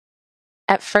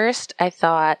At first, I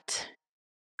thought,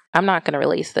 I'm not going to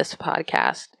release this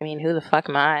podcast. I mean, who the fuck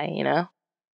am I, you know?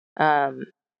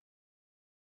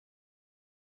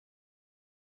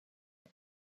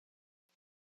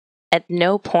 At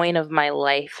no point of my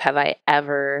life have I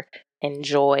ever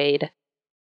enjoyed,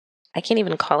 I can't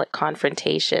even call it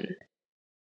confrontation,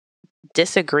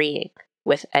 disagreeing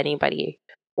with anybody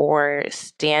or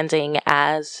standing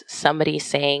as somebody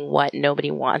saying what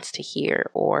nobody wants to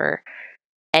hear or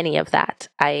any of that.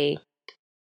 I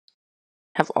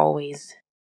have always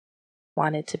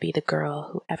wanted to be the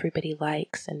girl who everybody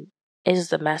likes and is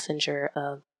the messenger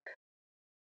of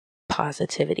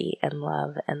positivity and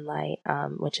love and light,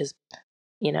 which is,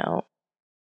 you know,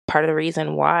 part of the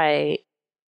reason why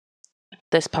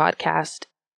this podcast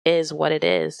is what it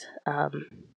is. But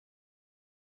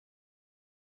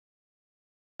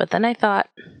then I thought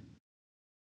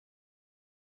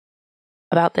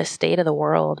about the state of the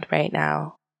world right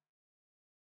now.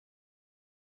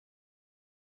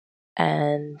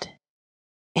 And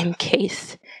in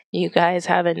case you guys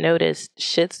haven't noticed,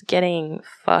 shit's getting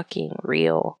fucking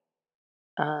real.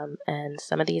 And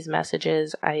some of these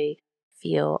messages I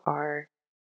feel are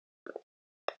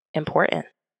important.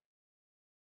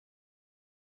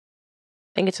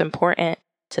 I think it's important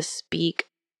to speak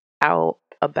out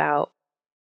about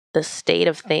the state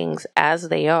of things as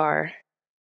they are.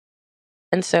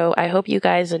 And so I hope you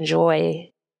guys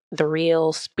enjoy the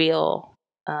real spiel.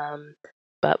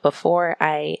 But before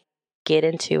I get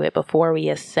into it, before we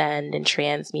ascend and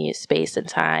transmute space and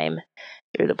time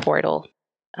through the portal,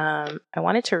 I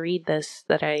wanted to read this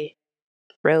that I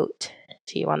wrote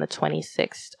to you on the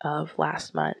 26th of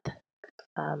last month,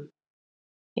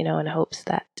 in hopes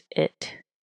that it,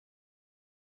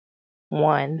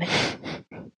 one,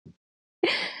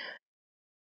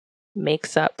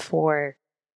 makes up for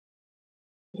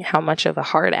how much of a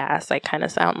hard ass I kind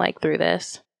of sound like through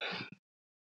this.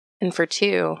 And for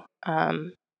two,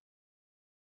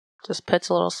 just puts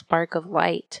a little spark of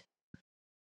light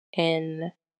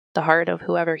in the heart of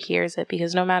whoever hears it,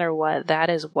 because no matter what,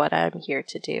 that is what I'm here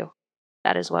to do.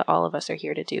 That is what all of us are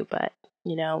here to do. But,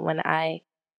 when I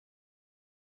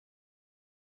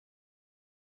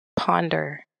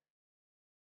ponder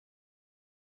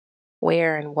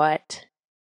where and what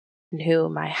and who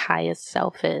my highest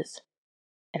self is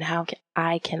and how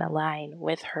I can align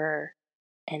with her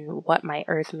and what my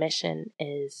earth mission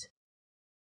is,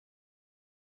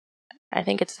 I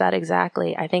think it's that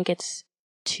exactly. I think it's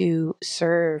to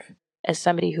serve as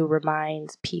somebody who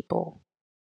reminds people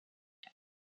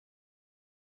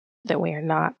that we are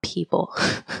not people.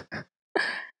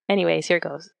 Anyways, here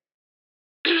goes.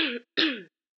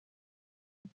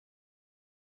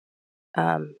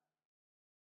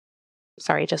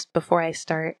 Sorry, just before I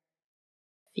start,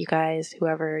 you guys,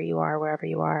 whoever you are, wherever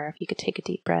you are, if you could take a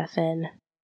deep breath in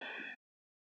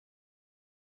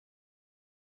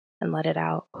and let it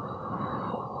out.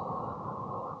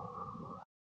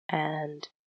 And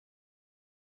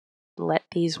let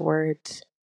these words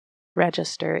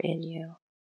register in you.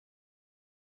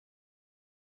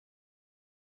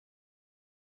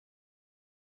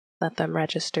 Let them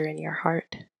register in your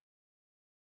heart.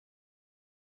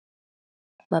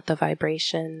 Let the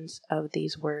vibrations of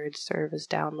these words serve as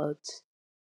downloads.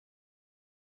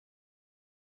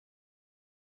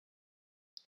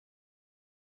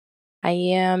 I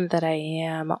am that I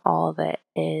am, all that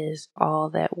is, all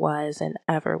that was, and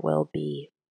ever will be.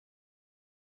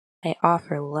 I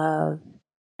offer love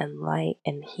and light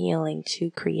and healing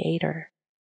to Creator,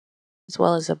 as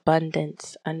well as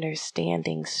abundance,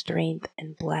 understanding, strength,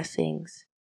 and blessings.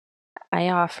 I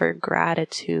offer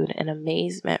gratitude and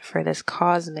amazement for this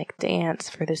cosmic dance,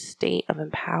 for this state of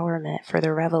empowerment, for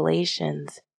the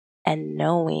revelations and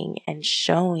knowing and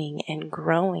showing and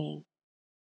growing.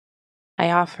 I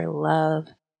offer love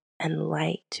and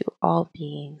light to all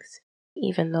beings,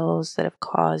 even those that have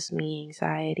caused me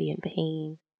anxiety and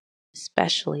pain,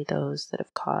 especially those that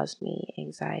have caused me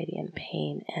anxiety and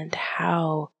pain. And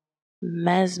how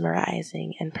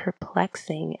mesmerizing and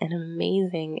perplexing and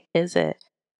amazing is it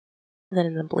that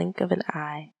in the blink of an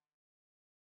eye,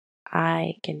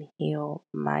 I can heal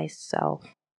myself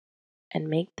and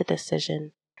make the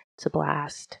decision to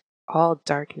blast all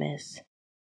darkness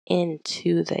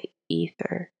into the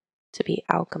ether to be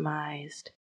alchemized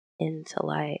into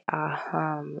light.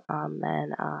 Aham,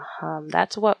 amen, aham.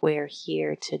 That's what we're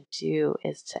here to do,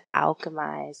 is to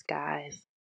alchemize, guys.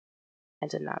 I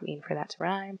did not mean for that to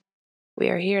rhyme. We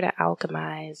are here to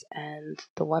alchemize, and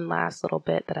the one last little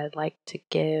bit that I'd like to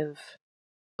give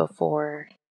before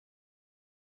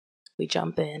we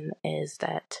jump in is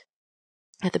that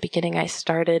at the beginning I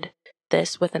started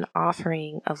this with an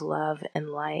offering of love and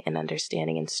light and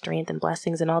understanding and strength and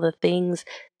blessings and all the things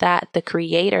that the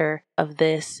creator of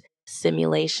this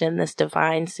simulation, this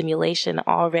divine simulation,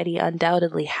 already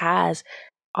undoubtedly has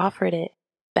offered it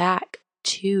back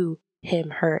to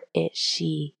him, her, it,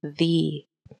 she, thee.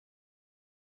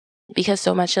 Because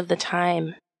so much of the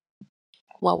time,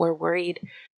 while we're worried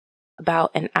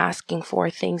about and asking for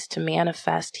things to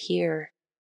manifest here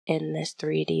in this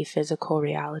 3D physical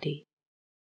reality,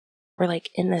 we're like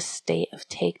in this state of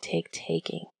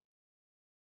taking.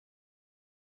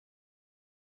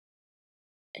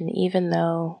 And even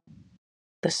though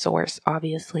the source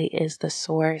obviously is the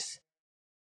source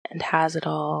and has it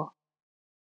all,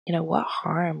 what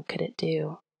harm could it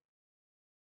do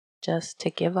just to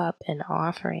give up an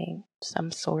offering,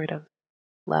 some sort of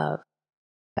love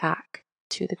back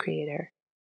to the creator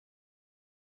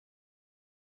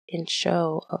in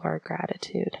show of our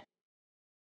gratitude,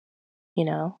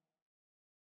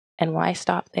 And why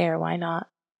stop there? Why not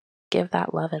give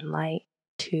that love and light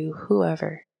to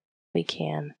whoever we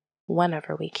can,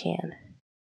 whenever we can?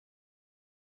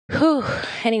 Whew.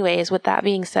 Anyways, with that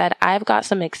being said, I've got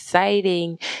some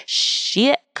exciting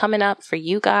shit coming up for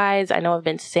you guys. I know I've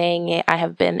been saying it. I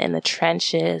have been in the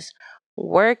trenches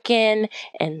working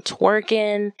and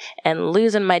twerking and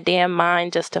losing my damn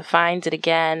mind just to find it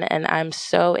again. And I'm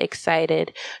so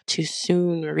excited to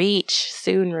soon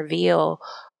reveal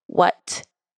what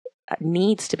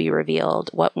needs to be revealed,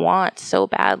 what wants so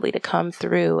badly to come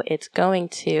through. It's going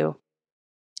to.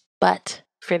 But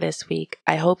for this week,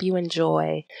 I hope you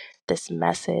enjoy this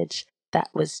message that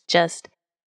was just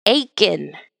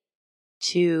aching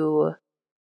to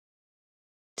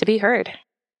be heard.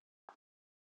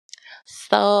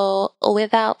 So,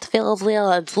 without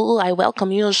further ado, I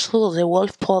welcome you to the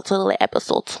Wolf Portal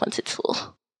episode 22.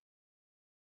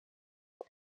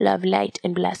 Love, light,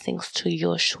 and blessings to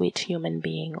your sweet human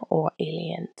being or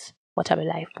aliens, whatever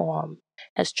life form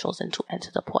has chosen to enter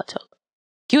the portal.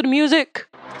 Cue the music!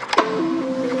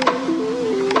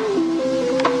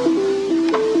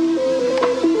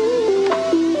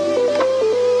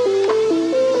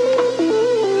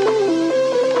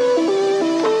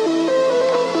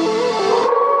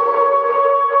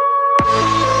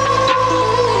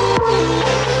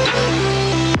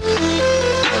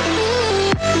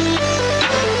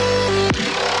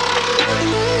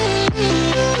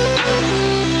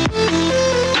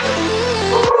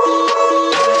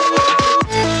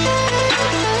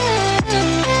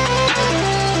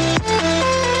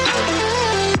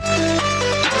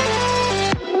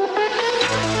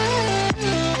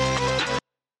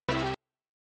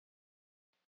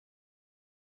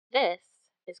 This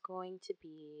is going to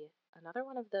be another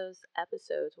one of those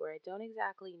episodes where I don't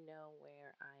exactly know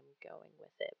where I'm going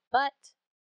with it, but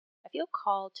I feel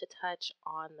called to touch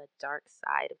on the dark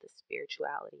side of the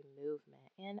spirituality movement,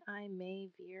 and I may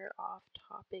veer off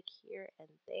topic here and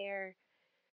there,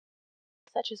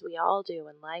 such as we all do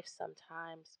in life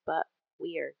sometimes, but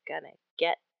we are gonna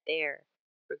get there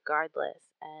regardless.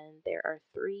 And there are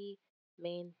three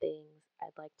main things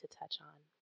I'd like to touch on.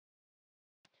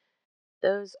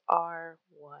 Those are: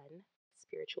 1,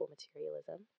 spiritual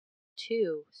materialism;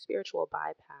 2, spiritual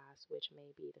bypass, which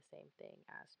may be the same thing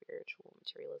as spiritual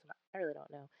materialism. I really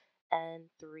don't know. And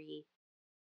 3,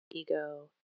 ego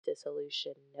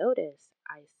dissolution. Notice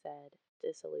I said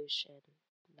dissolution,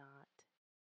 not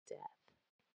death.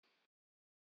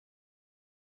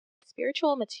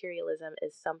 Spiritual materialism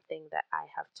is something that I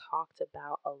have talked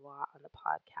about a lot on the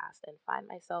podcast and find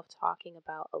myself talking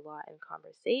about a lot in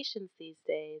conversations these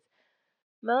days.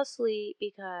 Mostly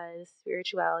because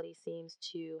spirituality seems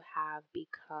to have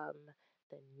become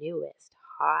the newest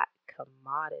hot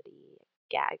commodity.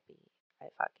 Gag me, I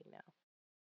fucking know.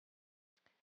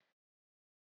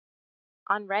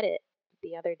 On Reddit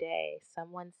the other day,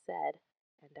 someone said,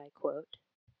 and I quote,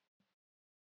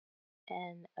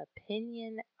 "An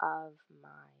opinion of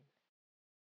mine.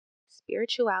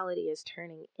 Spirituality is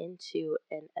turning into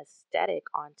an aesthetic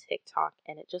on TikTok,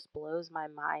 and it just blows my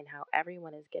mind how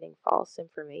everyone is getting false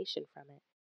information from it.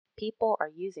 People are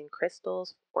using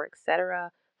crystals or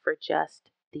etc. for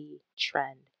just the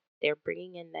trend. They're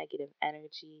bringing in negative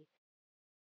energy.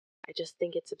 I just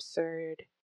think it's absurd,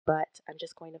 but I'm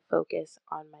just going to focus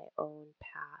on my own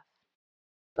path.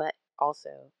 But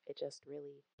also, it just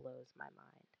really blows my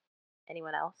mind."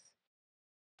 Anyone else?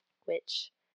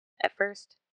 Which, at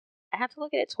first, I had to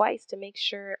look at it twice to make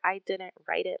sure I didn't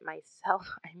write it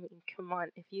myself. I mean, come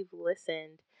on, if you've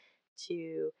listened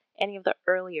to any of the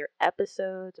earlier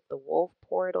episodes of the Wolf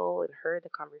Portal and heard the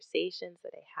conversations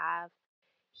that I have,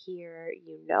 here,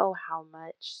 you know how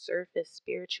much surface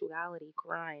spirituality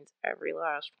grinds every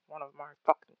last one of my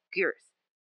fucking gears.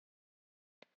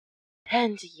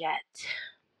 And yet,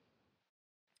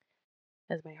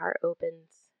 as my heart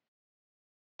opens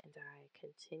and I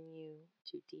continue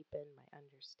to deepen my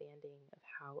understanding of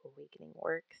how awakening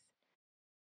works,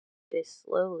 it is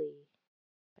slowly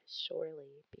but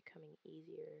surely becoming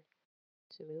easier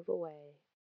to move away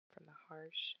from the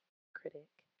harsh critic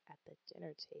at the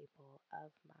dinner table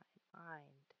of my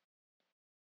mind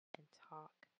and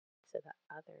talk to the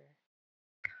other,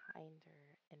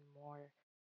 kinder and more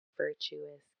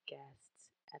virtuous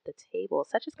guests at the table,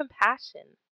 such as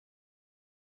compassion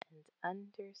and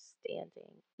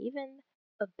understanding, even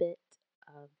a bit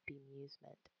of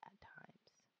bemusement at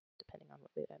times, depending on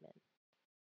what mood I'm in.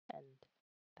 And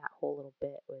that whole little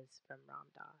bit was from Ram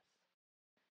Dass.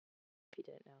 If you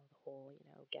didn't know, the whole,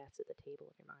 guests at the table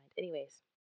of your mind. Anyways,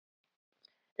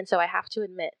 and so I have to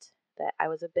admit that I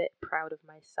was a bit proud of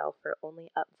myself for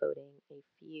only upvoting a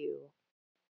few,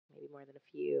 maybe more than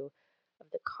a few, of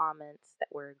the comments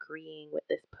that were agreeing with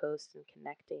this post and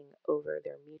connecting over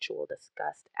their mutual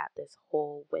disgust at this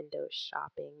whole window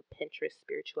shopping, Pinterest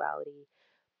spirituality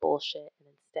bullshit. And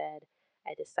instead,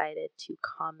 I decided to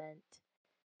comment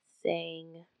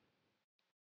saying,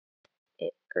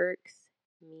 "It irks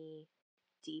me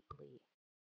deeply.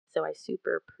 So I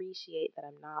super appreciate that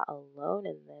I'm not alone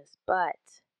in this,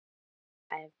 but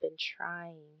I have been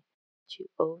trying to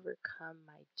overcome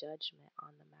my judgment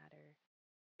on the matter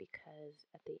because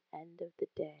at the end of the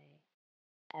day,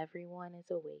 everyone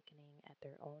is awakening at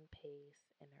their own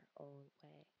pace in their own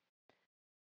way.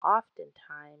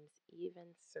 Oftentimes,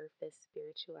 even surface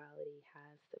spirituality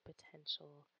has the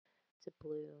potential to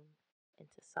bloom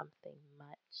into something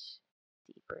much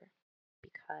deeper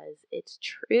because it's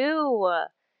true."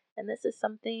 And this is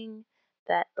something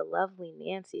that the lovely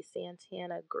Nancy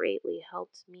Santana greatly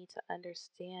helped me to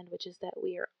understand, which is that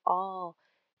we are all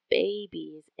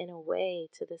babies in a way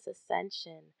to this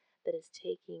ascension that is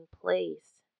taking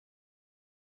place,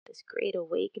 this great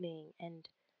awakening, and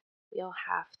we all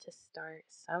have to start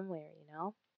somewhere,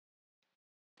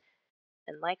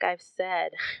 And like I've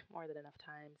said more than enough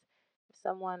times, if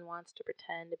someone wants to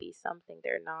pretend to be something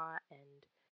they're not and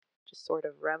just sort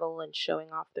of revel in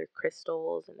showing off their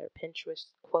crystals and their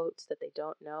Pinterest quotes that they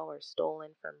don't know are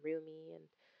stolen from Rumi, and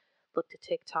look to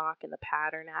TikTok and the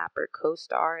Pattern app or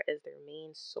CoStar as their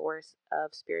main source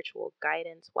of spiritual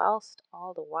guidance, whilst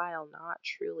all the while not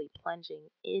truly plunging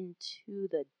into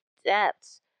the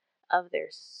depths of their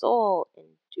soul and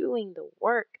doing the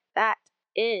work that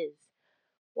is,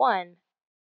 one,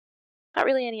 not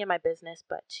really any of my business,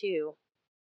 but two,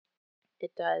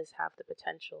 it does have the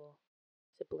potential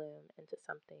to bloom into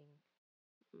something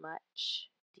much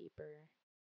deeper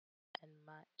and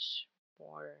much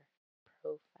more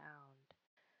profound.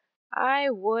 I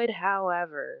would,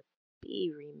 however,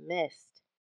 be remiss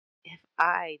if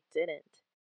I didn't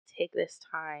take this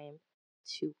time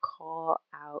to call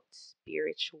out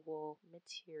spiritual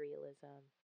materialism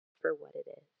for what it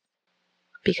is.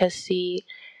 Because, see,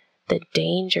 the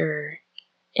danger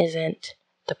isn't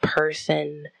the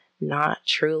person not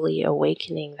truly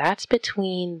awakening. That's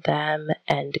between them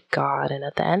and God. And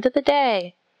at the end of the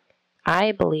day,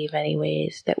 I believe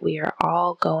anyways that we are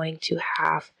all going to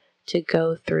have to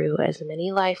go through as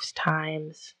many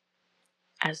lifetimes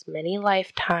as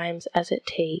it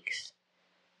takes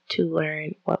to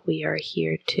learn what we are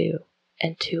here to,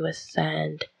 and to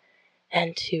ascend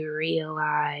and to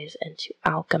realize and to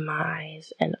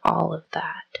alchemize and all of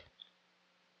that.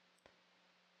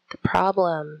 The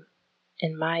problem,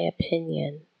 in my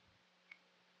opinion,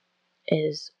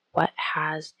 is what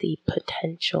has the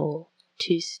potential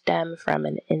to stem from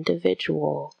an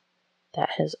individual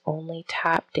that has only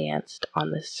tap danced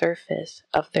on the surface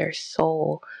of their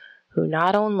soul, who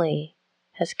not only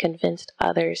has convinced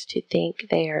others to think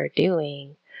they are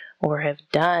doing or have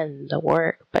done the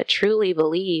work, but truly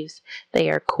believes they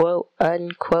are quote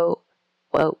unquote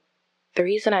woke. The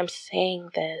reason I'm saying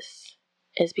this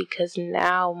is because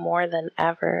now more than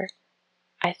ever,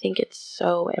 I think it's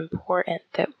so important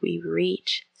that we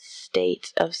reach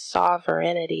states of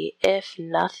sovereignty, if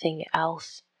nothing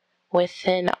else,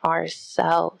 within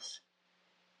ourselves.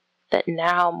 That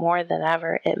now more than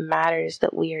ever, it matters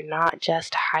that we are not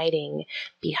just hiding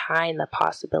behind the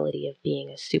possibility of being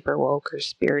a super woke or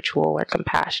spiritual or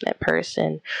compassionate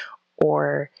person,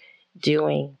 or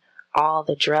doing all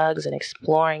the drugs and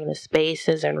exploring the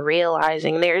spaces and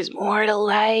realizing there's more to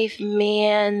life,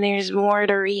 man, there's more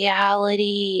to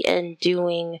reality, and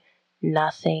doing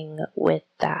nothing with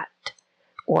that,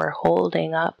 or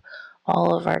holding up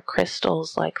all of our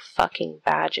crystals like fucking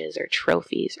badges or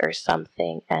trophies or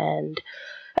something. And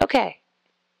okay,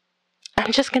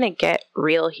 I'm just gonna get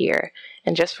real here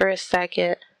and just for a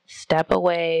second step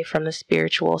away from the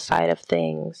spiritual side of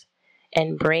things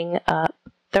and bring up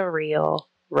the real,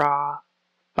 raw,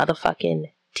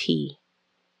 motherfucking tea.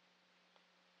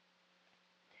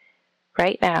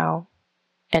 Right now,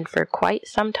 and for quite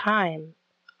some time,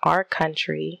 our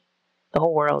country, the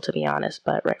whole world to be honest,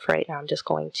 but right now I'm just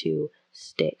going to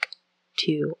stick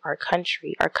to our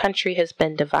country. Our country has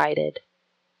been divided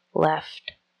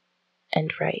left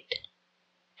and right.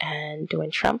 And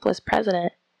when Trump was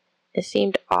president, it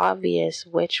seemed obvious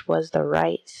which was the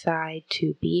right side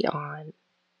to be on,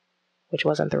 which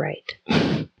wasn't the right.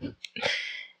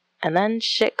 And then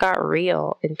shit got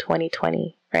real in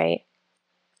 2020, right?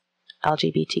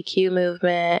 LGBTQ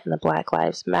movement and the Black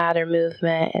Lives Matter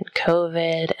movement and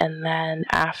COVID. And then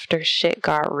after shit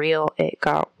got real, it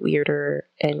got weirder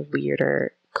and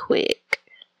weirder quick.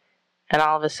 And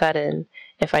all of a sudden,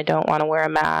 if I don't want to wear a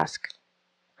mask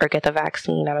or get the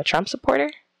vaccine, I'm a Trump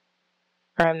supporter?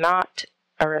 Or I'm not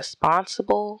a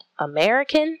responsible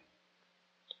American?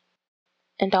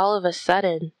 And all of a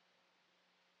sudden,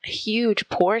 a huge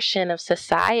portion of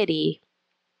society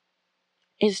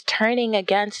is turning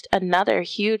against another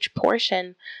huge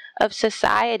portion of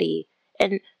society.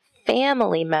 And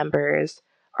family members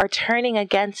are turning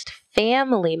against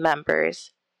family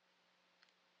members.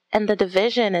 And the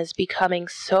division is becoming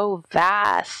so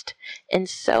vast and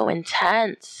so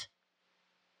intense.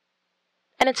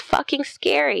 And it's fucking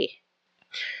scary.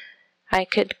 I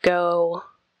could go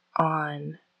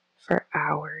on for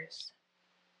hours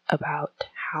about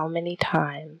how many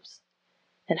times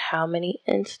and how many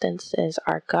instances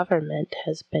our government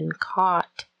has been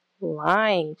caught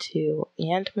lying to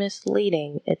and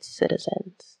misleading its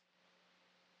citizens.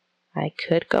 I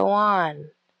could go on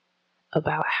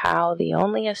about how the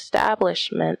only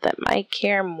establishment that might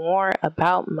care more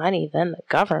about money than the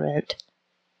government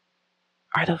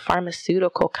are the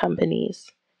pharmaceutical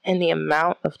companies, and the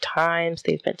amount of times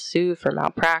they've been sued for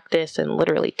malpractice and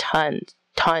literally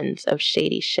tons of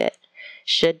shady shit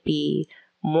should be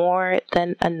more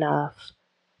than enough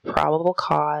probable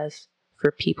cause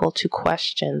for people to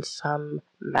question some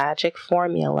magic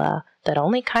formula that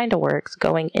only kind of works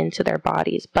going into their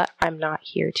bodies. But I'm not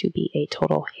here to be a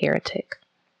total heretic.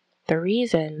 The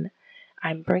reason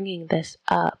I'm bringing this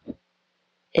up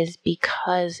is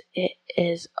because it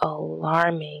is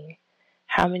alarming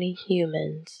how many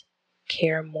humans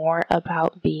care more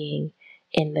about being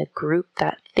in the group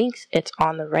that thinks it's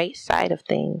on the right side of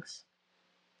things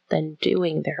than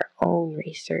doing their own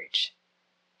research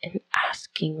and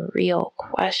asking real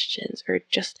questions or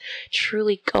just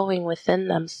truly going within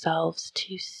themselves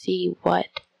to see what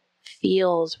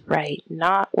feels right,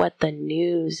 not what the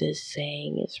news is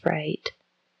saying is right.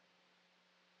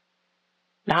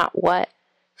 Not what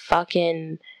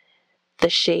fucking the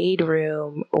Shade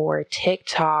Room or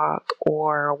TikTok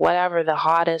or whatever the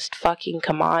hottest fucking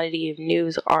commodity of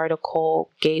news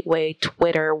article, gateway,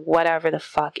 Twitter, whatever the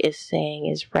fuck is saying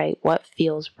is right. What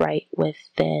feels right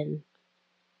within.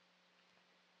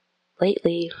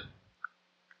 Lately,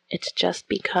 it's just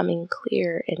becoming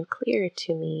clearer and clearer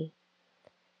to me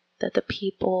that the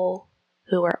people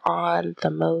who are on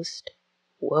the most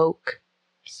woke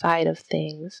side of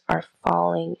things are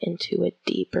falling into a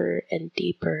deeper and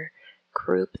deeper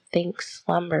groupthink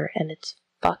slumber, and it's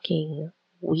fucking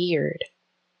weird.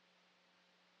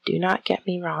 Do not get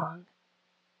me wrong.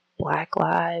 Black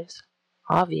lives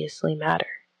obviously matter.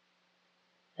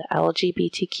 The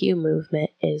LGBTQ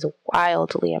movement is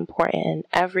wildly important, and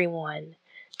everyone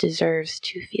deserves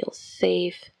to feel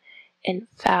safe and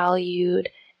valued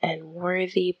and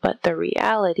worthy, but the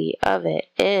reality of it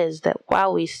is that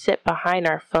while we sit behind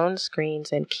our phone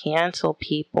screens and cancel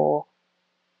people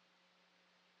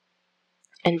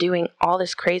and doing all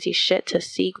this crazy shit to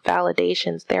seek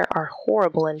validations, there are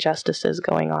horrible injustices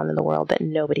going on in the world that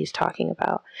nobody's talking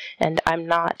about. And I'm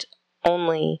not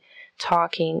only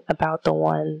talking about the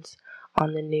ones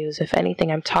on the news. If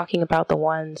anything, I'm talking about the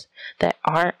ones that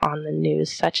aren't on the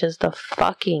news, such as the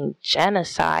fucking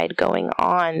genocide going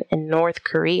on in North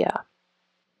Korea,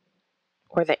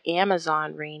 or the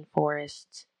Amazon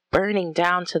rainforests burning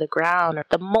down to the ground, or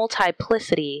the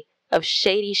multiplicity of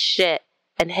shady shit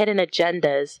and hidden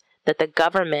agendas that the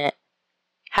government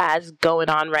has going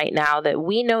on right now that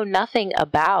we know nothing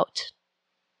about.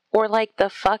 Or like the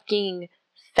fucking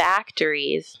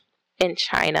factories in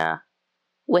China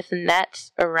with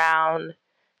nets around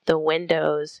the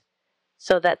windows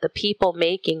so that the people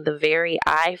making the very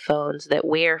iPhones that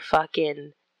we're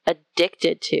fucking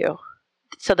addicted to,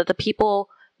 so that the people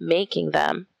making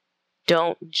them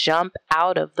don't jump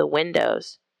out of the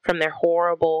windows from their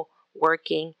horrible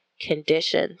working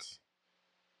conditions.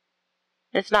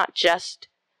 It's not just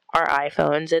our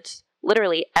iPhones, it's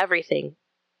literally everything.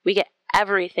 We get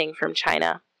everything from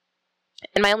China.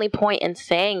 And my only point in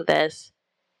saying this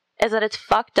is that it's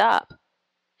fucked up.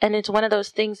 And it's one of those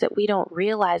things that we don't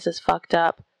realize is fucked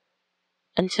up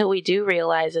until we do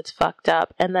realize it's fucked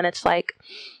up. And then it's like,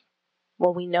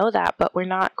 well, we know that, but we're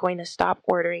not going to stop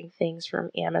ordering things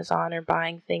from Amazon or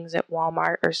buying things at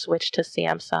Walmart or switch to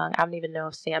Samsung. I don't even know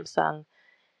if Samsung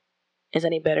is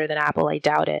any better than Apple. I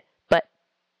doubt it. But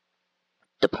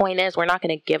the point is, we're not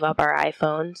going to give up our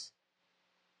iPhones.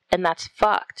 And that's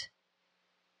fucked.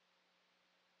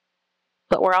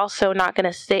 But we're also not going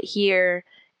to sit here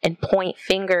and point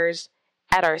fingers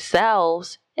at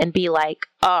ourselves and be like,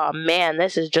 oh man,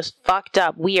 this is just fucked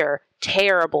up. We are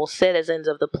terrible citizens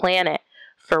of the planet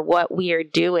for what we are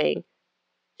doing.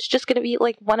 It's just going to be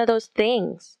like one of those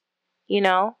things, you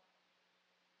know?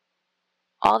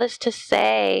 All this to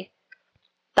say,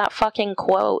 that fucking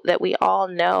quote that we all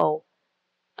know,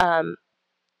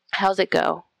 how's it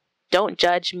go? Don't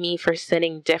judge me for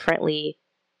sinning differently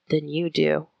than you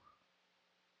do.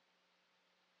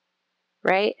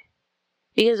 Right?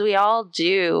 Because we all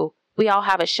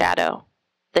have a shadow.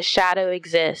 The shadow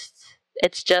exists.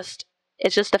 It's just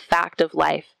a fact of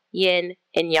life. Yin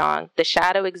and yang. The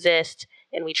shadow exists,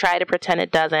 and we try to pretend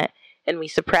it doesn't, and we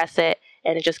suppress it,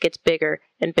 and it just gets bigger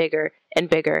and bigger and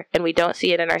bigger. And we don't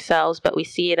see it in ourselves, but we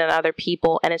see it in other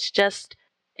people, and it's just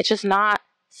not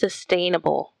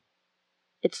sustainable.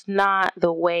 It's not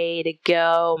the way to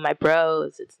go, my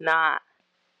bros. It's not.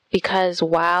 Because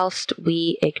whilst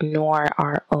we ignore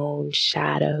our own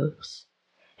shadows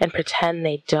and pretend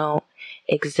they don't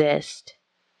exist,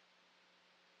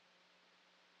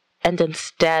 and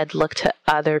instead look to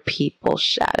other people's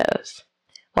shadows,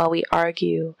 while we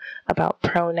argue about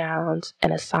pronouns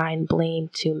and assign blame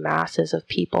to masses of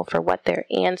people for what their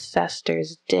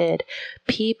ancestors did,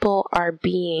 people are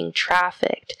being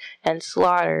trafficked and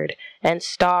slaughtered and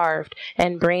starved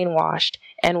and brainwashed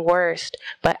and worse,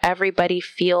 but everybody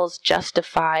feels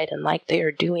justified and like they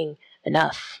are doing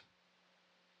enough.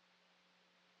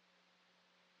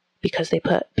 Because they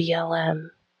put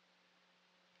BLM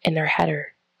in their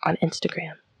header on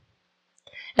Instagram.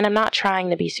 And I'm not trying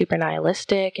to be super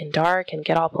nihilistic and dark and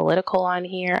get all political on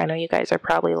here. I know you guys are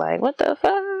probably like, what the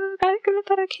fuck? I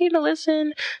thought I came to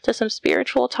listen to some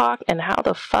spiritual talk, and how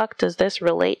the fuck does this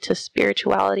relate to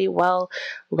spirituality? Well,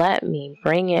 let me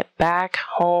bring it back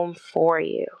home for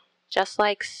you. Just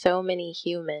like so many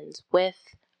humans with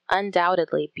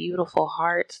undoubtedly beautiful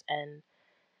hearts and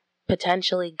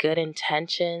potentially good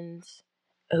intentions,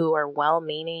 who are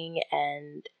well-meaning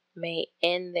and may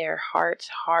in their heart's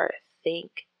heart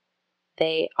think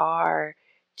they are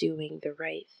doing the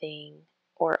right thing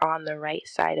or on the right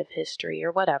side of history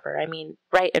or whatever. I mean,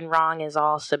 right and wrong is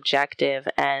all subjective,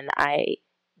 and I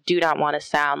do not want to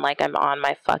sound like I'm on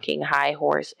my fucking high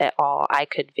horse at all. I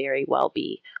could very well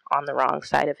be on the wrong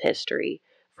side of history.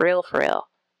 For real.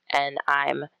 And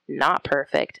I'm not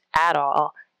perfect at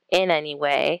all in any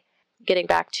way. Getting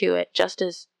back to it, just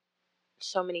as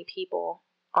so many people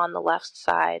on the left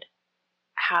side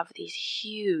have these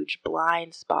huge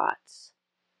blind spots,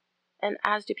 and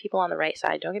as do people on the right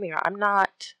side. Don't get me wrong, I'm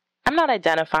not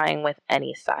identifying with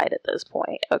any side at this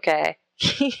point, okay?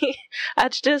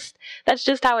 that's just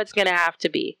how it's gonna have to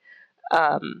be.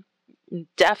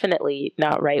 Definitely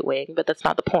not right wing, but that's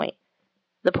not the point.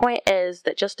 The point is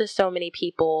that just as so many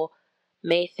people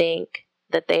may think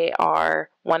that they are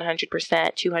 100%,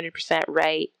 200%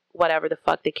 right, whatever the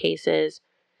fuck the case is,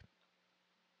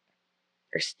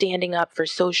 or standing up for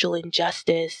social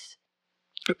injustice,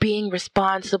 or being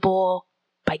responsible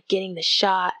by getting the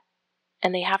shot,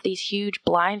 and they have these huge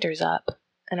blinders up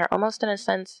and are almost, in a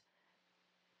sense,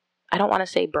 I don't want to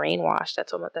say brainwashed.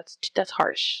 That's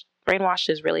harsh. Brainwashed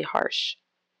is really harsh.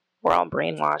 We're all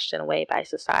brainwashed in a way by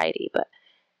society, but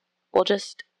we'll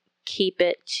just keep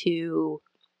it to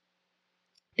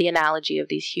the analogy of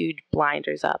these huge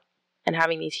blinders up and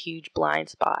having these huge blind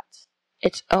spots.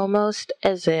 It's almost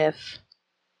as if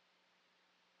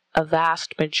a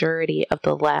vast majority of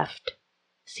the left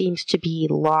seems to be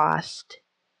lost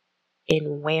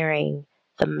in wearing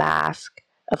the mask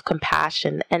of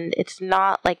compassion. And it's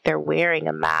not like they're wearing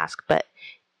a mask, but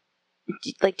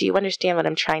do you understand what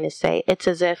I'm trying to say? It's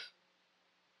as if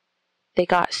they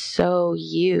got so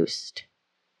used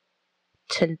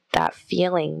to that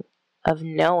feeling of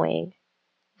knowing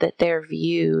that their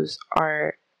views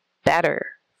are better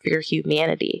for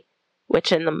humanity,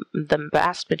 which in the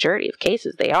vast majority of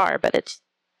cases they are, but it's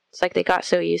like they got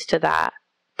so used to that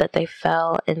that they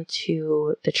fell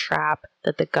into the trap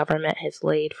that the government has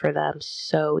laid for them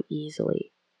so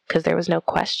easily, because there was no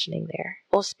questioning there.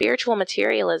 Well, spiritual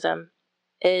materialism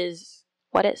is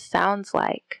what it sounds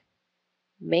like,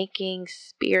 making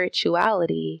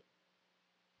spirituality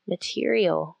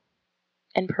material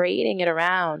and parading it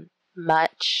around,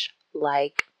 much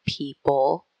like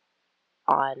people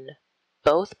on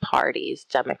both parties,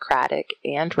 Democratic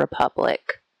and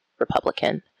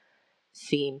Republican,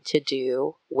 seem to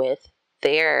do with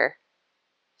their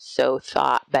so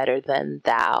thought better than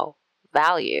thou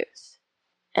values.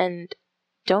 And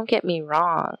don't get me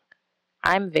wrong,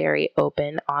 I'm very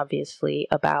open, obviously,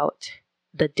 about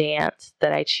the dance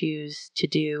that I choose to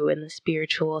do in the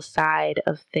spiritual side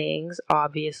of things,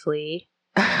 obviously.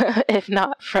 If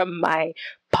not from my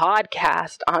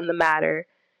podcast on the matter,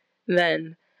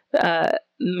 then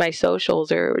my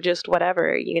socials or just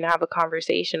whatever. You can have a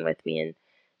conversation with me and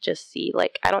just see,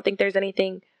 like, I don't think there's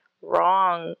anything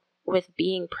wrong with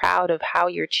being proud of how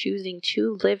you're choosing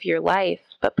to live your life,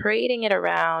 but parading it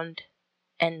around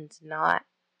and not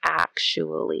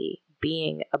actually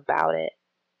being about it,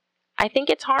 I think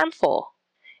it's harmful.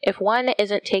 If one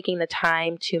isn't taking the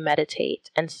time to meditate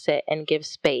and sit and give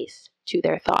space to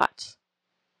their thoughts,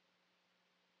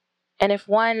 and if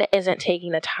one isn't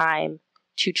taking the time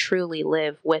to truly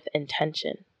live with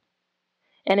intention,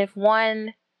 and if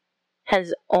one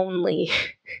has only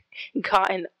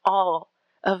gotten all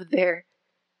of their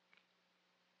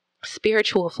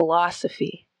spiritual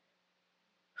philosophy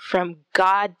from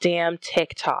goddamn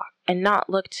TikTok and not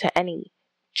looked to any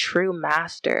true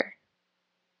master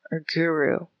or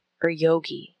guru or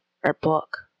yogi or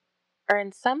book, or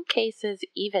in some cases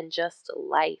even just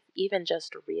life, even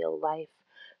just real life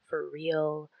for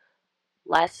real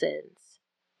lessons,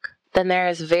 then there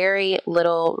is very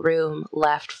little room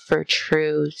left for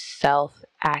true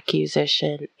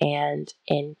self-accusation and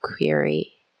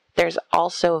inquiry. There's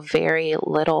also very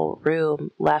little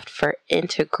room left for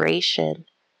integration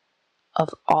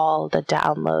of all the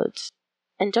downloads.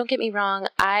 And don't get me wrong,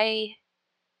 I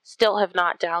still have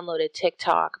not downloaded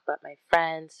TikTok, but my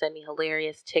friends send me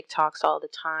hilarious TikToks all the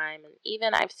time. And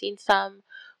even I've seen some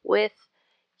with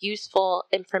useful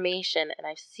information, and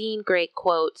I've seen great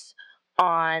quotes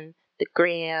on the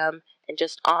gram and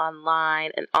just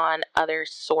online and on other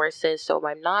sources. So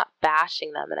I'm not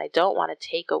bashing them, and I don't want to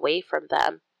take away from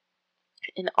them.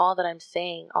 And all that I'm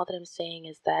saying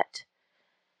is that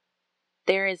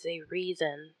there is a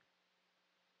reason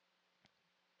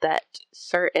that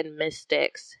certain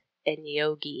mystics and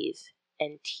yogis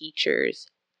and teachers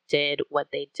did what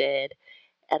they did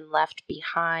and left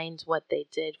behind what they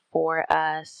did for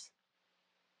us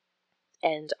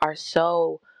and are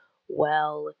so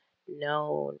well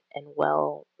known and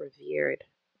well revered.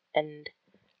 And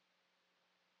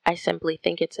I simply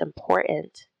think it's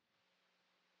important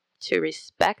to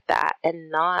respect that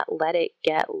and not let it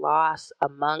get lost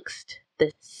amongst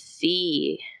the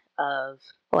sea of,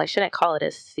 well, I shouldn't call it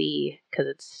a sea because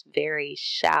it's very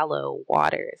shallow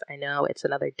waters. I know it's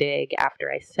another dig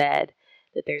after I said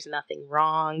that there's nothing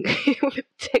wrong with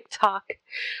TikTok,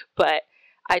 but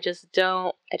I just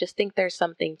think there's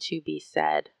something to be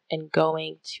said in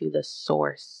going to the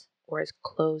source, or as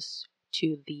close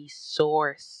to the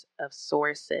source of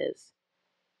sources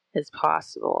as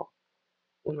possible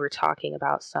when we're talking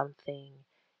about something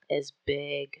as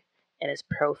big and as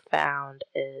profound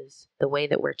as the way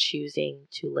that we're choosing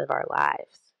to live our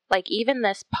lives. Like even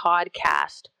this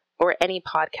podcast, or any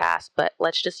podcast, but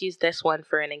let's just use this one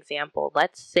for an example.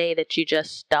 Let's say that you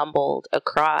just stumbled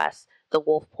across the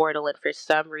Wolf Portal and for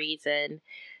some reason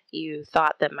you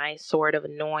thought that my sort of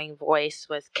annoying voice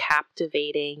was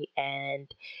captivating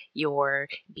and you're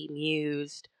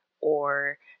bemused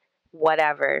or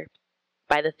whatever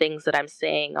by the things that I'm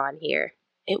saying on here.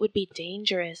 It would be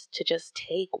dangerous to just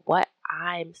take what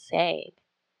I'm saying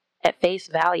at face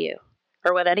value,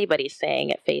 or what anybody's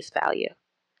saying at face value,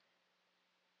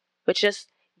 which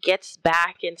just gets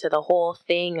back into the whole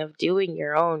thing of doing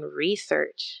your own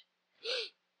research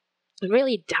and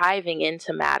really diving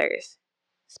into matters,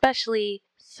 especially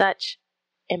such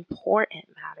important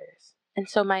matters. And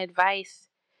so my advice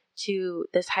to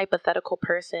this hypothetical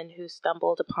person who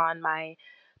stumbled upon my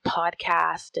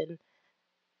podcast and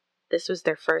this was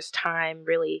their first time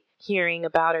really hearing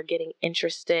about or getting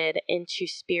interested into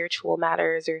spiritual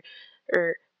matters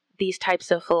or these types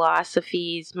of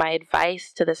philosophies, my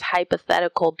advice to this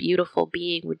hypothetical beautiful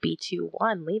being would be to,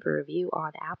 1, leave a review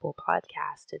on Apple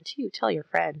Podcast, and 2, tell your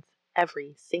friends,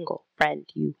 every single friend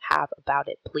you have about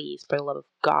it, please, for the love of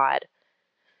God.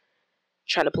 I'm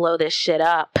trying to blow this shit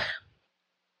up.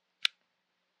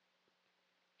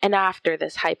 And after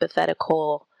this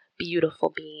hypothetical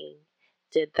beautiful being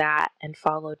did that and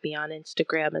followed me on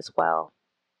Instagram as well.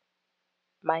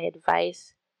 My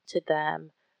advice to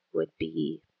them would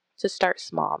be to start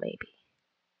small, maybe.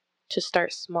 To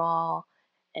start small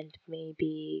and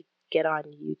maybe get on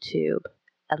YouTube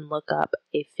and look up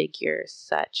a figure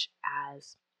such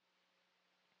as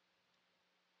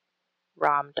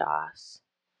Ram Dass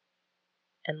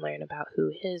and learn about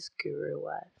who his guru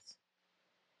was.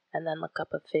 And then look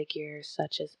up a figure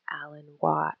such as Alan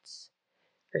Watts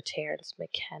or Terence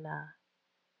McKenna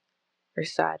or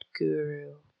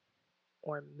Sadhguru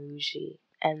or Muji,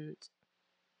 and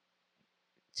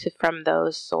from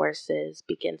those sources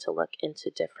begin to look into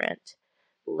different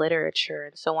literature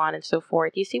and so on and so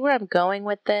forth. You see where I'm going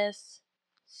with this?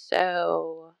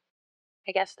 So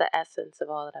I guess the essence of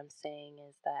all that I'm saying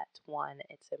is that, one,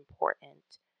 it's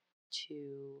important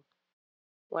to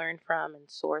learn from and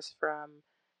source from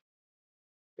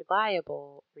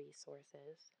reliable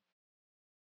resources.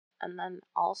 And then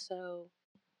also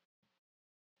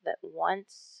that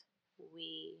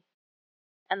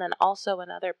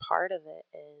another part of it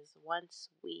is once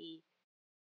we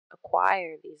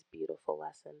acquire these beautiful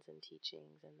lessons and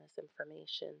teachings and this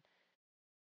information,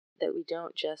 that we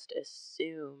don't just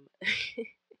assume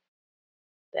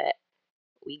that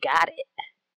we got it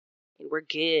and we're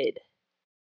good,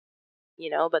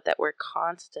 but that we're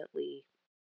constantly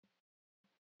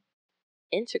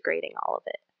integrating all of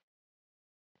it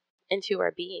into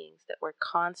our beings, that we're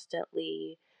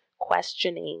constantly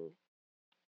questioning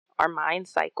our mind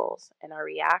cycles and our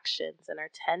reactions and our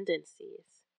tendencies,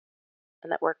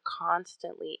 and that we're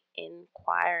constantly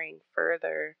inquiring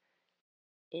further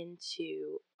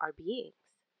into our beings.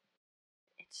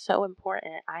 It's so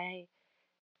important. I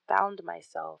found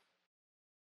myself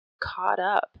caught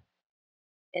up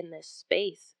in this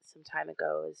space some time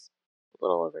ago. It was a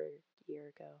little over a year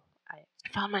ago. I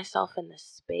found myself in this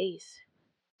space,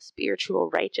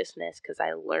 spiritual righteousness, because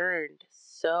I learned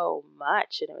so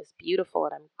much and it was beautiful,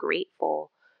 and I'm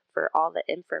grateful for all the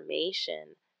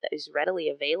information that is readily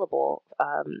available,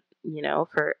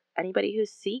 for anybody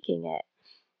who's seeking it.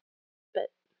 But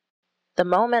the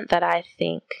moment that I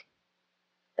think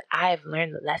that I've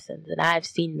learned the lessons and I've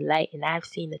seen the light and I've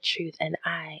seen the truth and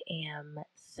I am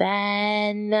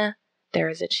zen, there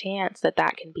is a chance that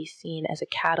that can be seen as a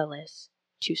catalyst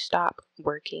to stop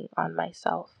working on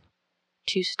myself,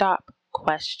 to stop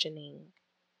questioning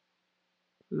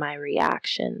my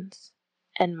reactions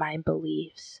and my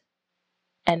beliefs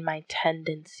and my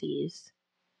tendencies.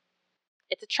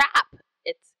 It's a trap.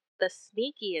 It's the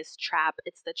sneakiest trap.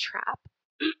 It's the trap.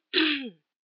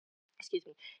 Excuse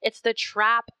me. It's the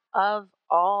trap of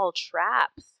all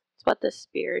traps. It's what the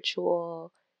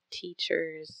spiritual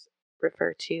teachers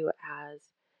refer to as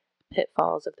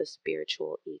pitfalls of the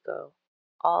spiritual ego.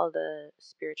 All the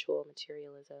spiritual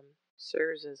materialism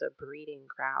serves as a breeding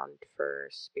ground for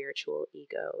spiritual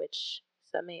ego, which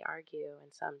some may argue,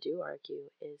 and some do argue,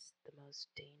 is the most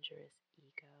dangerous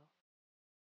ego.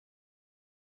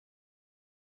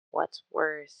 What's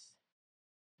worse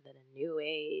than a new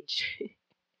age,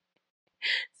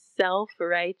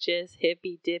 self-righteous,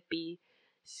 hippy-dippy,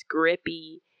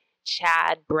 scrippy,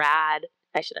 Chad Brad?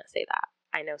 I shouldn't say that.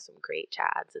 I know some great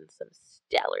Chads and some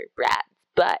stellar Brads,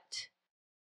 but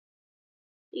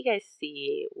you guys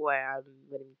see what I'm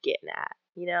getting at.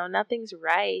 Nothing's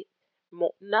right.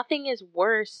 Nothing is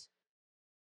worse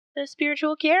than a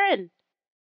spiritual Karen.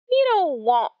 We don't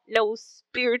want no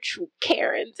spiritual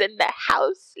Karens in the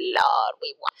house,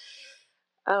 Lord.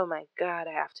 Oh my God,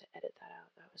 I have to edit that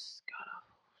out. That was god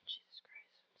awful. Jesus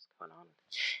Christ, what's going on?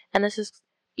 And this is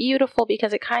beautiful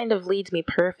because it kind of leads me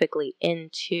perfectly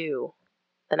into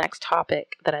the next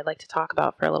topic that I'd like to talk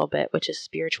about for a little bit, which is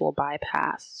spiritual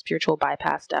bypass. Spiritual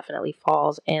bypass definitely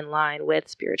falls in line with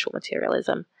spiritual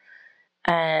materialism.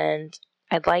 And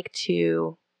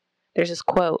there's this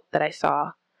quote that I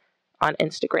saw on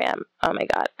Instagram. Oh my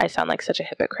God, I sound like such a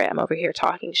hypocrite. I'm over here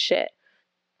talking shit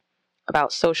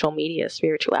about social media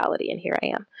spirituality, and here I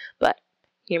am. But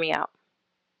hear me out.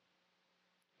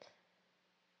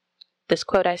 This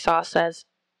quote I saw says,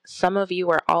 "Some of you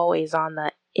are always on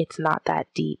the it's not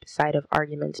that deep side of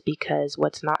arguments because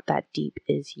what's not that deep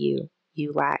is you.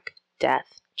 You lack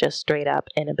depth, just straight up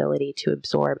inability to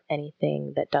absorb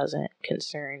anything that doesn't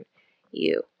concern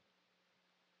you."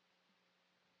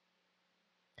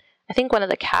 I think one of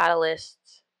the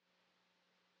catalysts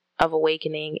of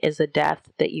awakening is the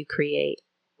depth that you create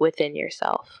within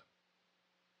yourself.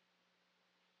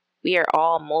 We are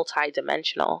all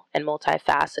multidimensional and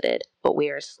multifaceted, but we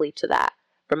are asleep to that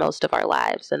for most of our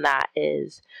lives. And that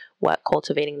is what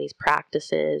cultivating these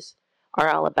practices are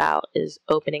all about, is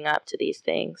opening up to these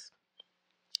things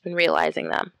and realizing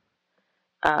them.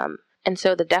 And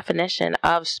so the definition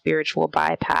of spiritual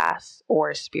bypass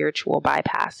or spiritual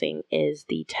bypassing is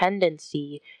the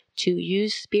tendency to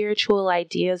use spiritual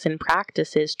ideas and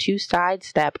practices to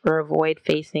sidestep or avoid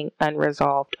facing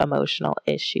unresolved emotional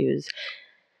issues,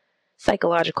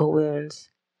 psychological wounds,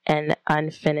 and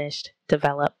unfinished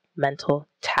developmental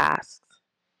tasks.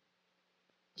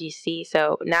 Do you see?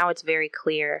 So now it's very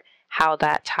clear how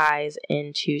that ties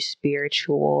into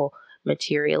spiritual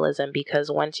materialism,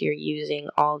 because once you're using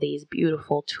all these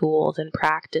beautiful tools and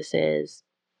practices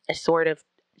as sort of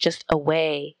just a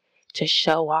way to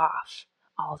show off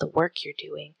all the work you're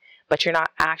doing, but you're not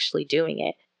actually doing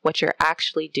it. What you're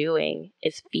actually doing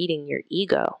is feeding your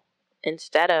ego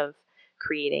instead of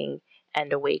creating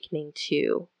and awakening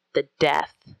to the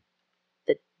depth,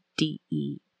 the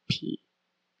DEPTH,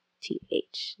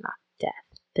 not death,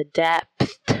 the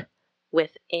depth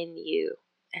within you.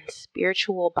 And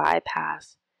spiritual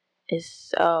bypass is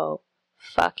so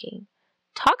fucking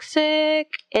toxic.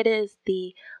 It is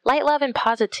the light, love, and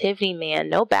positivity, man.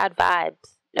 No bad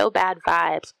vibes. No bad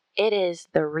vibes. It is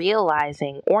the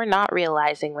realizing or not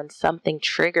realizing when something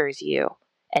triggers you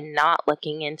and not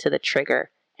looking into the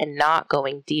trigger and not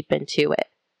going deep into it.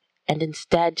 And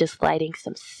instead just lighting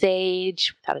some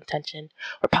sage without intention,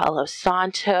 or Palo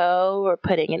Santo, or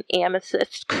putting an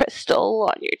amethyst crystal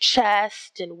on your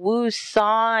chest and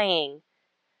woo-sawing,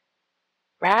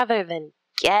 rather than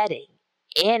getting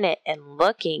in it and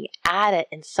looking at it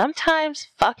and sometimes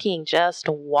fucking just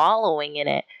wallowing in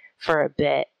it for a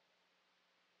bit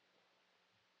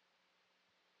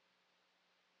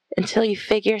until you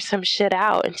figure some shit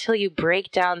out, until you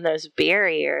break down those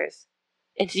barriers.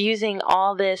 It's using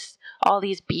all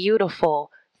these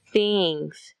beautiful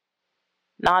things,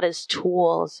 not as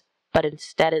tools, but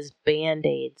instead as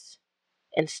band-aids,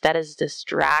 instead as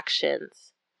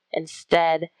distractions,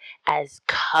 instead as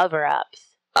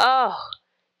cover-ups. Oh,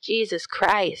 Jesus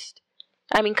Christ.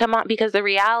 I mean, come on, because the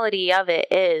reality of it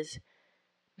is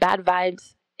bad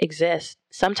vibes exist.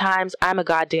 Sometimes I'm a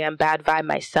goddamn bad vibe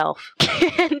myself,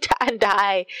 and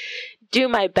I do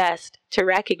my best to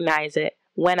recognize it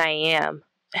when I am.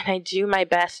 And I do my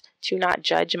best to not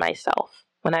judge myself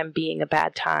when I'm being a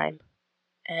bad time.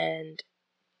 And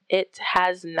it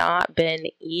has not been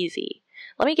easy.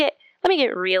 Let me get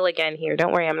real again here.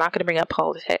 Don't worry, I'm not going to bring up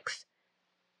politics.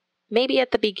 Maybe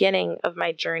at the beginning of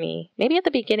my journey, I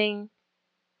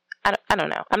don't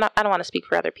know. I don't want to speak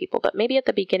for other people, but maybe at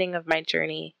the beginning of my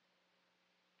journey,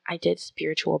 I did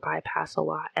spiritual bypass a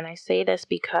lot. And I say this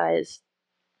because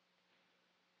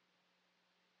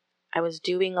I was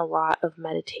doing a lot of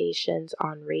meditations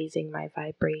on raising my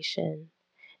vibration.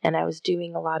 And I was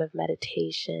doing a lot of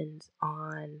meditations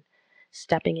on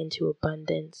stepping into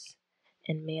abundance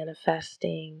and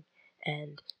manifesting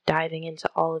and diving into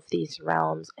all of these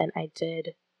realms. And I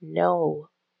did no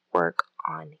work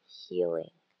on healing.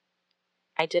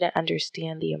 I didn't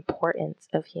understand the importance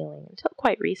of healing until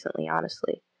quite recently,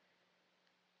 honestly.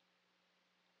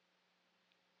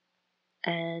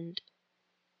 And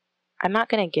I'm not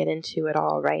going to get into it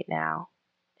all right now.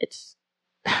 It's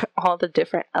all the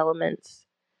different elements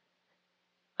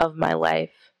of my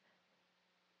life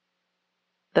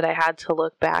that I had to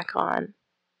look back on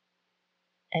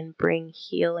and bring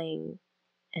healing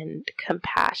and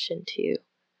compassion to.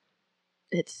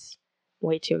 It's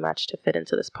way too much to fit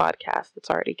into this podcast. It's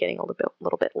already getting a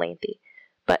little bit lengthy.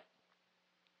 But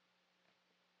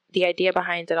the idea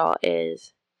behind it all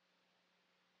is,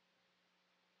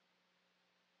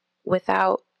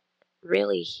 without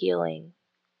really healing,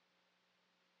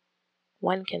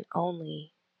 one can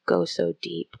only go so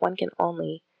deep. One can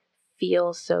only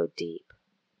feel so deep.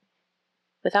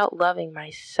 Without loving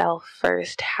myself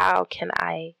first, how can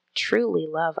I truly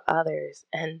love others?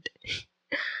 And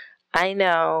I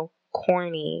know,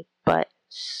 corny, but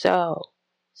so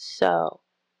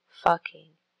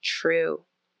fucking true.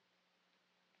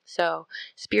 So,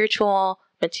 spiritual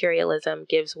materialism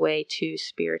gives way to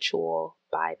spiritual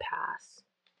bypass.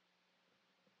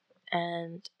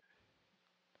 And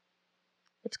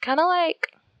it's kind of like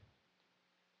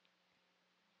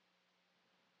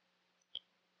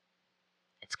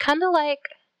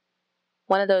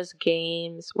one of those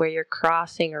games where you're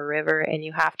crossing a river and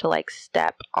you have to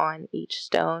step on each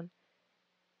stone.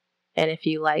 And if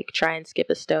you try and skip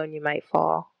a stone, you might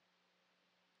fall.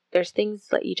 There's things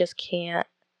that you just can't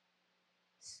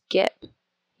skip.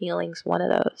 Healing's one of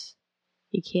those.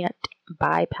 You can't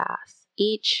bypass.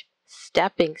 Each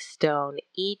stepping stone,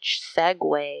 each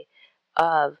segue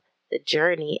of the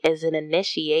journey is an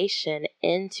initiation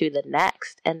into the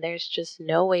next, and there's just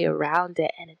no way around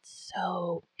it, and it's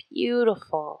so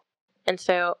beautiful. And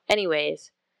so,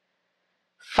 anyways,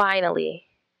 finally,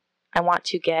 I want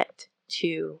to get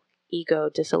to ego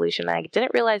dissolution. I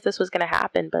didn't realize this was going to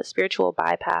happen, but spiritual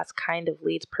bypass kind of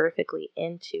leads perfectly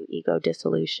into ego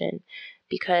dissolution,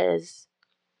 because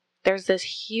there's this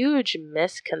huge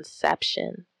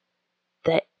misconception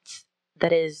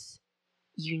that is,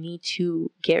 you need to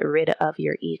get rid of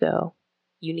your ego.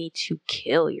 You need to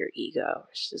kill your ego.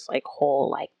 It's just like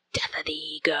whole like death of the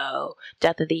ego.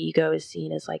 Death of the ego is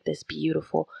seen as like this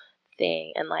beautiful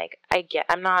thing. And like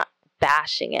I'm not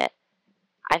bashing it.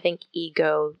 I think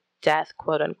ego death,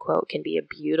 quote unquote, can be a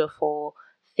beautiful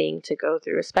thing to go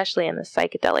through, especially in the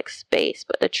psychedelic space.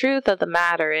 But the truth of the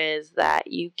matter is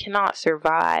that you cannot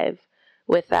survive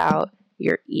without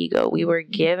your ego. We were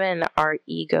given our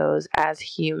egos as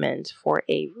humans for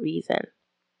a reason.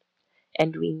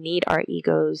 And we need our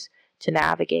egos to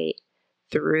navigate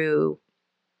through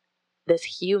this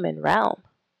human realm.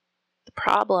 The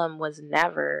problem was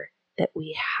never that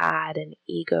we had an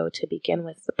ego to begin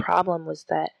with. The problem was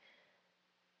that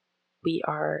we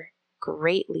are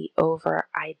greatly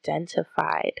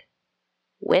over-identified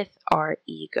with our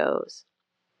egos.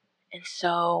 And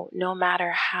so no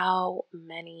matter how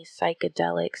many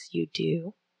psychedelics you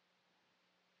do,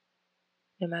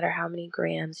 no matter how many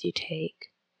grams you take,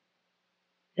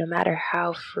 no matter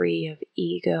how free of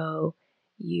ego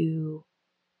you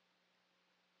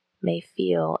may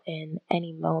feel in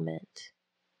any moment,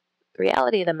 the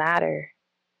reality of the matter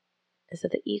is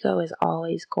that the ego is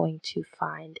always going to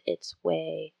find its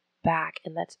way back,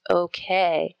 and that's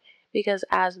okay, because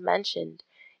as mentioned,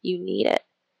 you need it.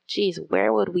 Geez,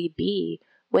 where would we be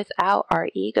without our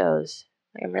egos?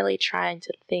 I'm really trying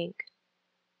to think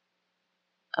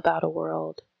about a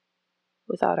world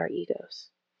without our egos.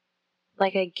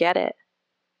 Like, I get it.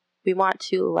 We want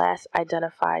to less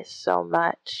identify so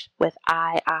much with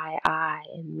I,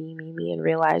 and me, and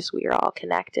realize we are all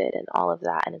connected and all of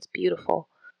that, and it's beautiful.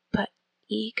 But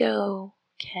ego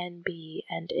can be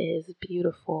and is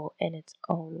beautiful in its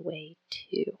own way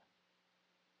too.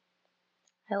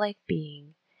 I like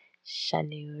being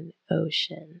Shanun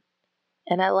Ocean,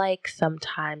 and I like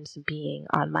sometimes being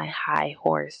on my high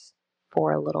horse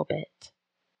for a little bit.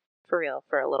 For real,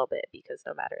 for a little bit, because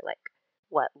no matter like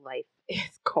what, life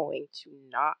is going to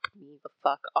knock me the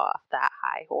fuck off that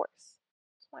high horse.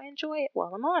 So I enjoy it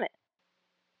while I'm on it.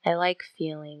 I like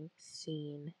feeling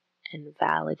seen and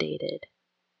validated,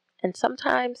 and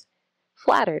sometimes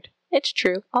flattered. It's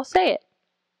true, I'll say it.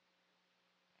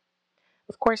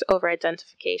 Of course,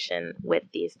 over-identification with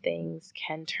these things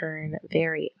can turn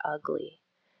very ugly,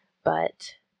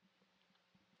 but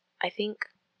I think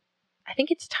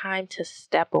it's time to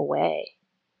step away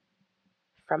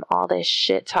from all this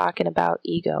shit talking about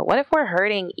ego. What if we're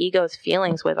hurting ego's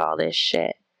feelings with all this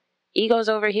shit? Ego's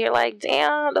over here like,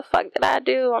 damn, the fuck did I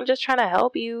do? I'm just trying to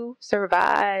help you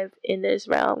survive in this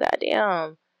realm.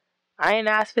 Goddamn, I ain't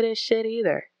asked for this shit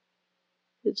either.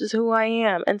 It's just who I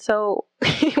am. And so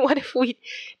what if we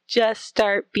just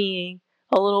start being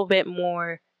a little bit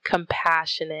more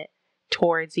compassionate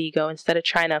towards ego instead of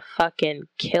trying to fucking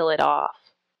kill it off?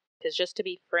 Because just to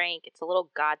be frank, it's a little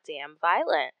goddamn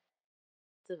violent.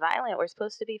 It's violent. We're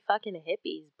supposed to be fucking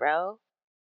hippies, bro.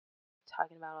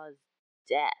 Talking about all this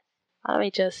death. Why don't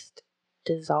we just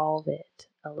dissolve it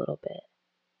a little bit?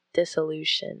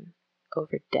 Dissolution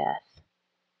over death.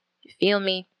 You feel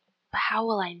me? But how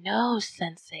will I know,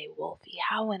 Sensei Wolfie?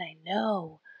 How will I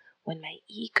know when my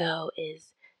ego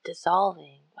is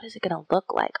dissolving? What is it going to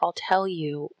look like? I'll tell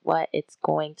you what it's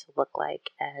going to look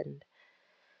like. And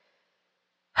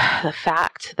the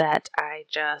fact that I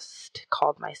just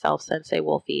called myself Sensei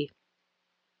Wolfie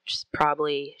just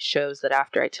probably shows that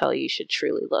after I tell you, you should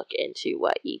truly look into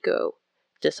what ego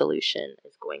dissolution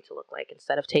is going to look like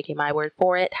instead of taking my word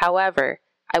for it. However,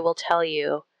 I will tell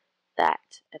you that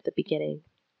at the beginning,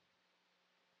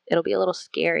 it'll be a little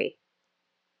scary,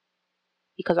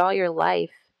 because all your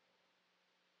life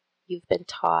you've been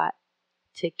taught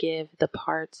to give the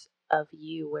parts of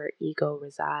you where ego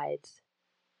resides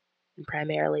and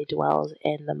primarily dwells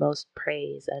in the most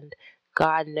praise. And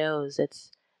God knows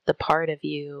it's the part of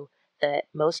you that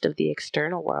most of the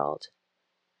external world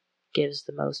gives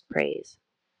the most praise.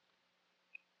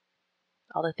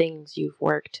 All the things you've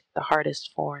worked the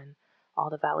hardest for and all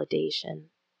the validation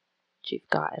that you've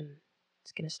gotten,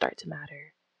 it's going to start to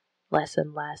matter less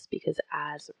and less, because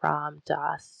as Ram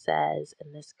Dass says,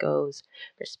 and this goes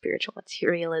for spiritual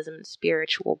materialism,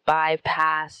 spiritual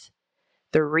bypass,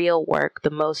 the real work, the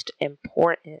most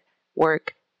important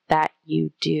work that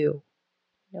you do,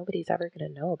 nobody's ever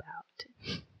going to know about.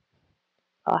 It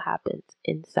all happens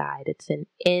inside. It's an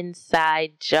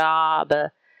inside job.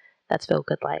 That's Feel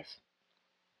Good Life.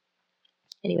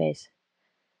 Anyways,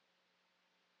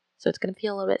 So it's going to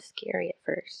feel a little bit scary at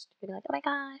first. You're like, oh my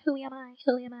God, who am I?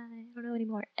 Who am I? I don't know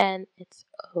anymore. And it's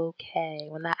okay.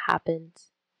 When that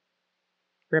happens,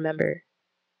 remember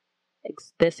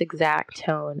this exact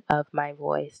tone of my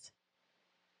voice.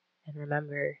 And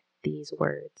remember these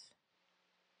words.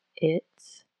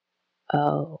 It's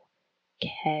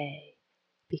okay.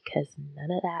 Because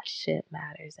none of that shit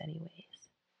matters anyways.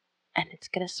 And it's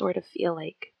going to sort of feel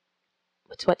like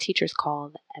it's what teachers call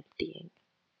the emptying.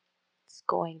 It's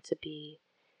going to be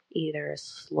either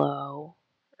slow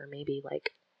or maybe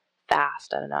like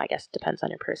fast. I don't know. I guess it depends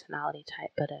on your personality type,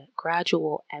 but a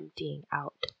gradual emptying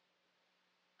out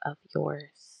of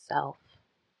yourself.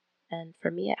 And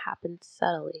for me, it happened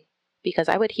subtly because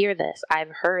I would hear this.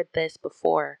 I've heard this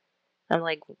before. I'm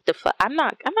like, I'm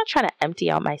not trying to empty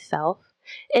out myself.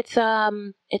 It's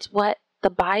what the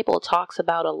Bible talks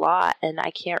about a lot, and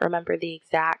I can't remember the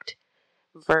exact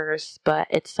verse, but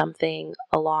it's something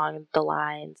along the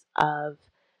lines of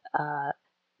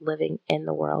living in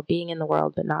the world, being in the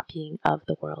world, but not being of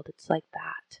the world. It's like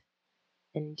that.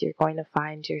 And you're going to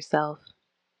find yourself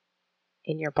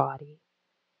in your body,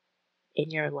 in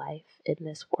your life, in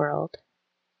this world.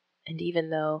 And even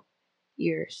though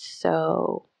you're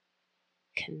so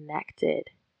connected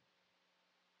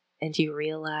and you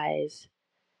realize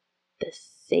the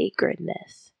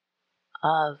sacredness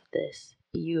of this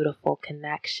beautiful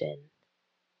connection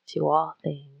to all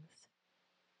things,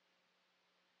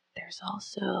 there's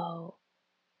also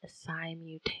a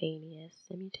simultaneous,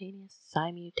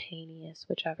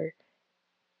 whichever,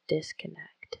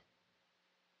 disconnect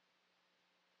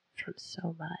from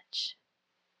so much.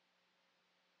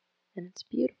 And it's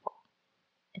beautiful.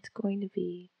 It's going to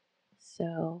be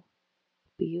so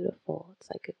beautiful. It's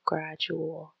like a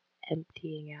gradual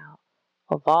emptying out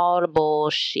of all the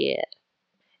bullshit.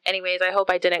 Anyways, I hope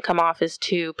I didn't come off as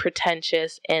too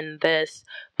pretentious in this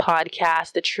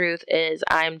podcast. The truth is,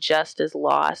 I'm just as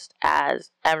lost as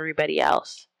everybody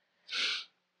else.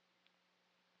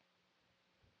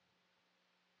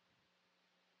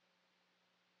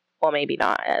 Well, maybe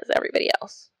not as everybody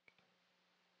else,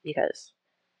 because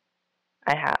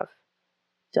I have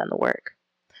done the work.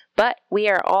 But we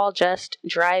are all just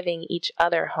driving each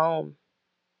other home.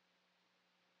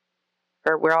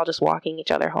 Or we're all just walking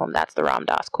each other home. That's the Ram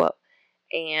Dass quote.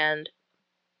 And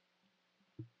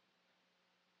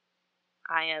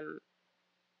I am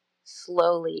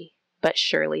slowly but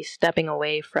surely stepping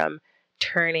away from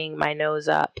turning my nose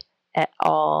up at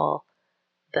all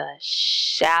the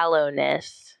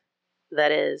shallowness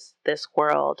that is this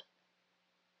world.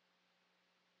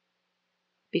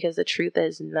 Because the truth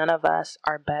is, none of us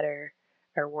are better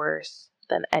or worse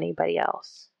than anybody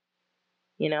else.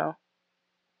 You know?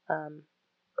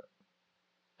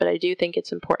 But I do think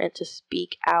it's important to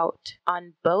speak out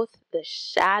on both the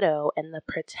shadow and the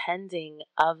pretending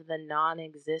of the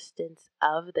non-existence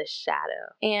of the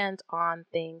shadow, and on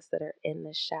things that are in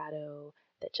the shadow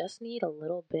that just need a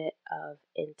little bit of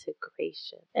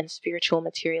integration. And spiritual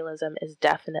materialism is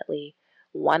definitely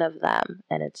one of them,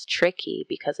 and it's tricky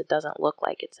because it doesn't look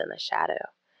like it's in the shadow,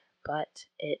 but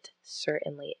it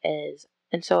certainly is.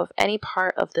 And so if any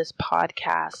part of this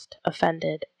podcast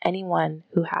offended anyone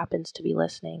who happens to be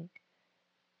listening,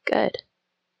 good.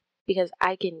 Because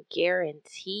I can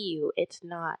guarantee you it's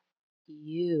not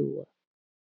you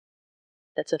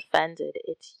that's offended.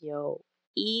 It's your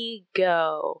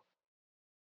ego.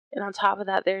 And on top of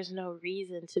that, there's no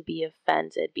reason to be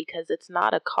offended because it's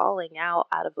not a calling out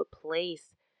of a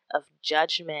place of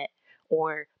judgment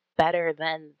or better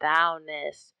than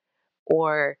thou-ness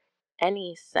or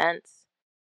any sense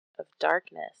of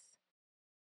darkness.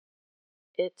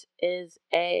 It is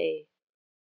it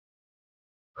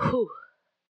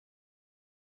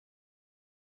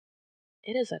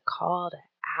is a call to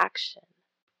action.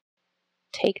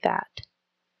 Take that.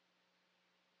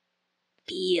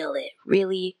 Feel it.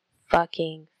 Really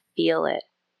fucking feel it.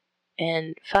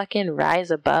 And fucking rise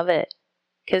above it.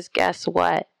 Because guess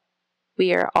what?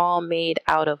 We are all made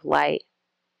out of light.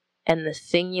 And the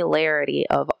singularity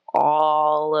of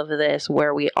all of this,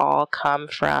 where we all come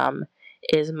from,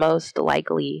 is most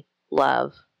likely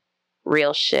love.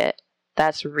 Real shit.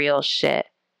 That's real shit.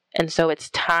 And so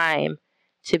it's time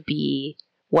to be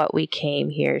what we came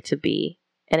here to be.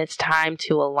 And it's time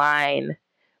to align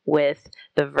with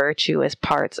the virtuous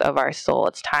parts of our soul.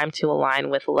 It's time to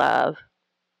align with love.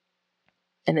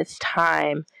 And it's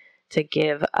time to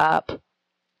give up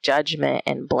judgment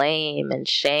and blame and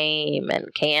shame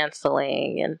and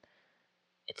canceling. And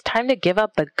it's time to give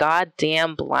up the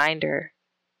goddamn blinder.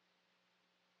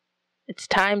 It's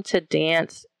time to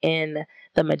dance in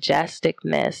the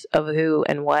majesticness of who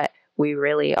and what we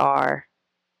really are.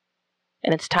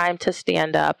 And it's time to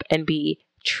stand up and be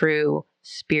true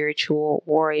spiritual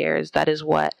warriors. That is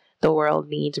what the world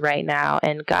needs right now.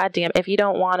 And goddamn, if you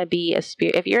don't want to be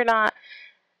if you're not,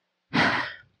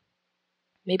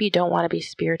 maybe you don't want to be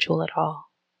spiritual at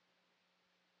all,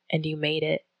 and you made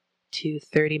it to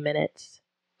 30 minutes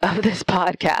of this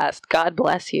podcast, God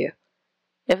bless you.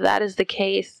 If that is the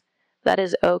case, that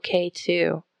is okay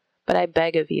too. But I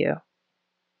beg of you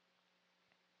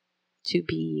to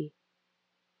be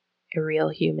a real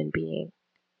human being,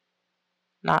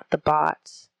 not the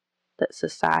bots that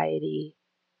society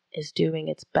is doing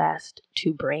its best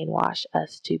to brainwash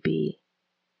us to be.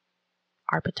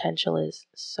 Our potential is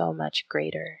so much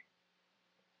greater.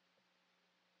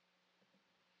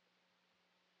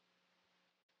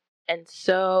 And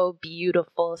so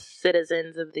beautiful,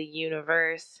 citizens of the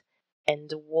universe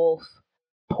and wolf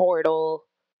portal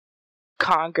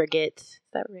congregates. Is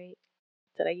that right?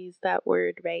 Did I use that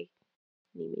word right?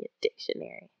 Need me a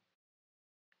dictionary.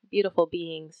 Beautiful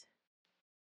beings.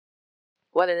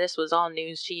 Whether this was all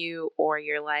news to you or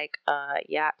you're like,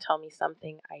 yeah, tell me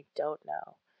something I don't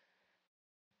know.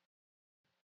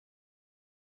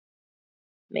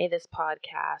 May this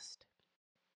podcast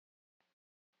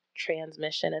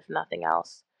transmission, if nothing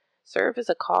else, serve as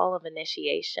a call of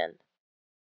initiation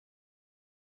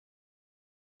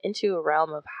into a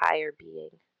realm of higher being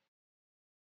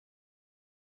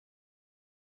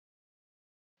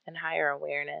and higher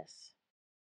awareness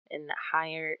and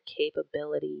higher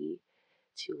capability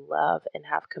to love and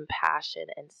have compassion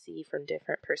and see from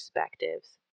different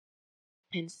perspectives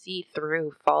and see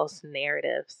through false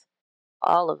narratives.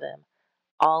 All of them.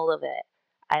 All of it.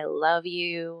 I love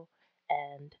you.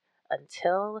 And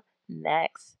until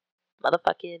next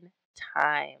motherfucking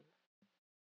time.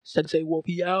 Sensei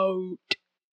Wolfie out.